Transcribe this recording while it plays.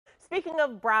Speaking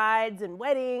of brides and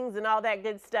weddings and all that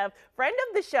good stuff, friend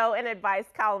of the show and advice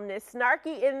columnist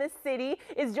Snarky in the City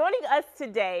is joining us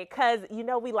today because,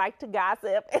 we like to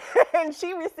gossip. And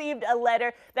she received a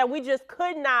letter that we just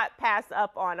could not pass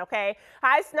up on, okay?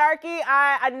 Hi, Snarky.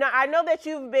 I know that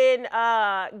you've been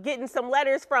getting some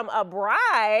letters from a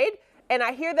bride, and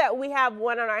I hear that we have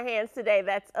one on our hands today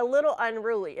that's a little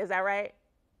unruly. Is that right?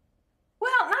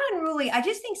 Well, not unruly. I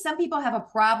just think some people have a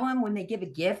problem when they give a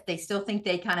gift. They still think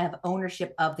they kind of have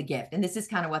ownership of the gift. And this is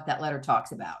kind of what that letter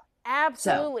talks about. So,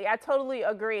 Absolutely. I totally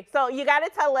agree. So you got to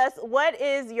tell us, what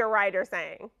is your writer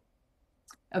saying?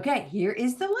 okay, here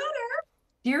is the letter.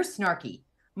 Dear Snarky,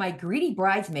 my greedy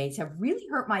bridesmaids have really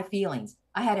hurt my feelings.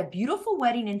 I had a beautiful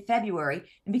wedding in February,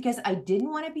 and because I didn't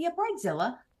want to be a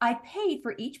bridezilla, I paid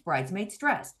for each bridesmaid's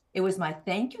dress. It was my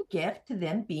thank you gift to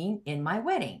them being in my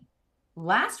wedding.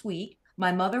 Last week,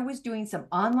 my mother was doing some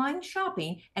online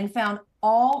shopping and found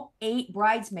all 8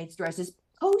 bridesmaids' dresses,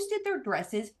 posted their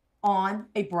dresses on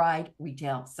a bride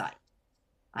retail site.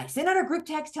 I sent out a group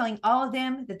text telling all of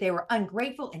them that they were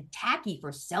ungrateful and tacky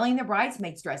for selling their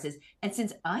bridesmaids' dresses. And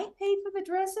since I paid for the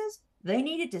dresses, they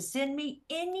needed to send me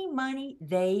any money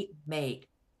they make.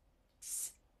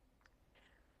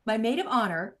 My maid of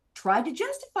honor tried to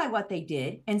justify what they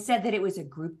did and said that it was a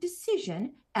group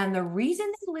decision, and the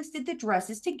reason they listed the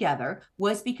dresses together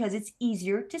was because it's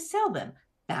easier to sell them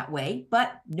that way,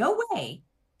 but no way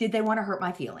did they want to hurt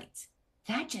my feelings.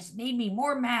 That just made me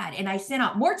more mad, and I sent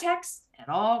out more texts, and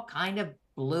it all kind of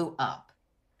blew up.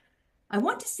 I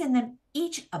want to send them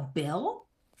each a bill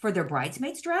for their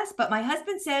bridesmaid's dress, but my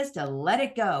husband says to let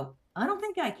it go. I don't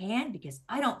think I can because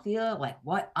I don't feel like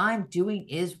what I'm doing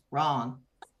is wrong.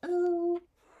 Ooh.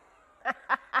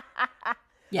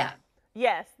 Yeah.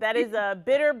 Yes, that is a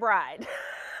bitter bride.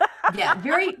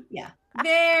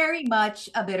 Very much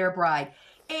a bitter bride.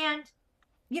 And,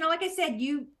 like I said,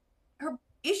 her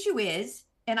issue is,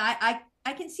 and I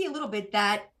can see a little bit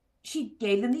that she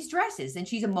gave them these dresses and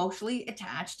she's emotionally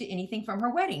attached to anything from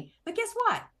her wedding. But guess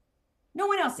what? No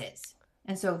one else is.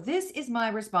 And so this is my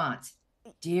response.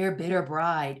 Dear bitter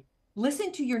bride,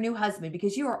 listen to your new husband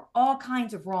because you are all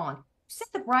kinds of wrong. Said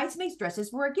the bridesmaids'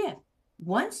 dresses were a gift.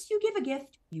 Once you give a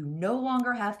gift, you no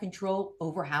longer have control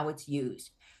over how it's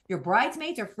used. Your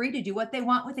bridesmaids are free to do what they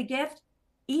want with a gift,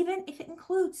 even if it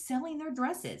includes selling their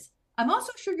dresses. I'm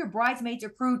also sure your bridesmaids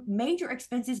accrued major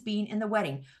expenses being in the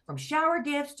wedding, from shower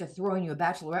gifts to throwing you a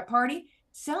bachelorette party.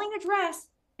 Selling a dress,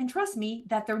 and trust me,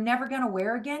 that they're never going to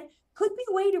wear again, could be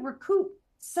a way to recoup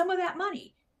some of that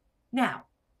money. Now,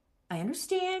 I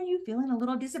understand you feeling a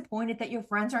little disappointed that your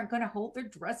friends aren't going to hold their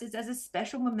dresses as a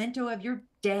special memento of your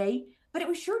day, but it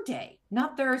was your day,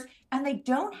 not theirs, and they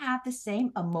don't have the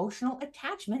same emotional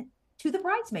attachment to the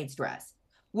bridesmaid's dress.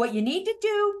 What you need to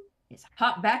do is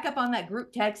hop back up on that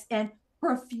group text and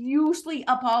profusely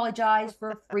apologize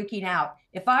for freaking out.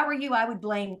 If I were you, I would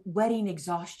blame wedding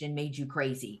exhaustion made you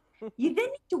crazy. You then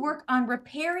need to work on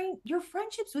repairing your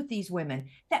friendships with these women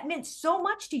that meant so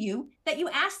much to you that you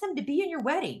asked them to be in your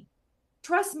wedding.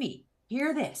 Trust me,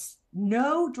 hear this.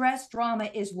 No dress drama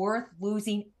is worth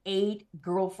losing 8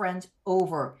 girlfriends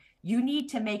over. You need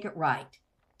to make it right.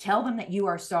 Tell them that you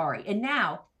are sorry. And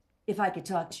now, if I could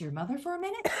talk to your mother for a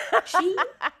minute,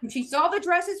 when she saw the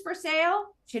dresses for sale,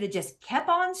 should have just kept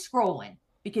on scrolling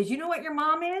because you know what your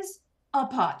mom is? A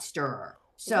pot stirrer.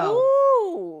 So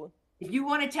Ooh. If you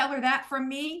want to tell her that from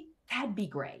me, that'd be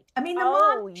great. I mean,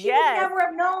 she would never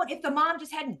have known if the mom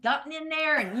just hadn't gotten in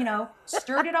there and,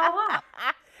 stirred it all up.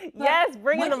 Yes,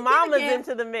 bringing the mamas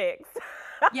into the mix.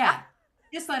 Yeah,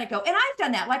 just let it go. And I've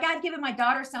done that. Like I've given my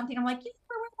daughter something. I'm like, you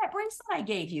never wear that bracelet I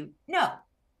gave you. No,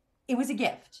 it was a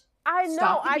gift. I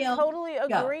know, I totally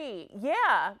agree.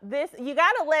 Yeah, you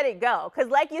got to let it go.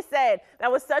 Because like you said,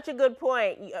 that was such a good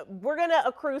point. We're going to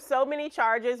accrue so many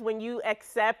charges when you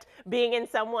accept being in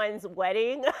someone's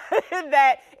wedding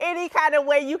that any kind of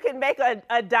way you can make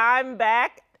a dime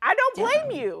back, I don't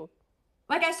blame you.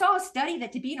 Like I saw a study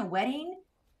that to be in a wedding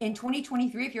in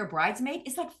 2023, if you're a bridesmaid,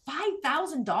 it's like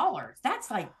 $5,000.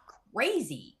 That's like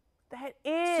crazy. That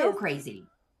is so crazy.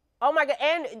 Oh my God.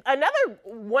 And another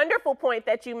wonderful point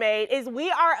that you made is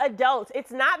we are adults. It's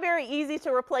not very easy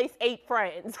to replace 8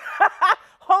 friends.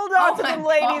 Hold on to them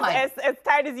ladies as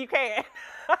tight as you can.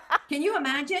 Can you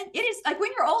imagine? It is like when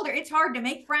you're older, it's hard to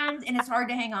make friends and it's hard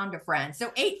to hang on to friends.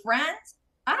 So 8 friends,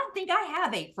 I don't think I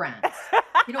have 8 friends.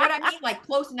 You know what I mean? Like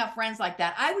close enough friends like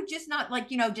that. I would just not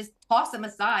just toss them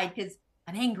aside because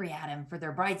I'm angry at them for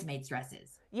their bridesmaids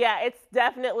dresses. Yeah, it's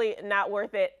definitely not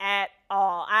worth it at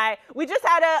all. We just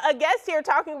had a guest here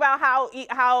talking about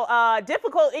how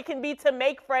difficult it can be to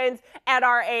make friends at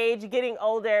our age, getting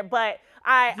older. But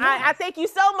I thank you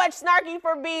so much, Snarky,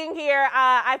 for being here.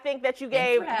 I think that you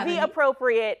gave the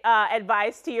appropriate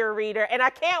advice to your reader, and I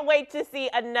can't wait to see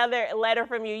another letter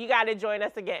from you. You got to join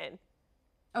us again.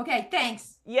 Okay,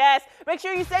 thanks. Yes, make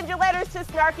sure you send your letters to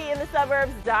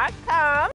snarkyinthesuburbs.com.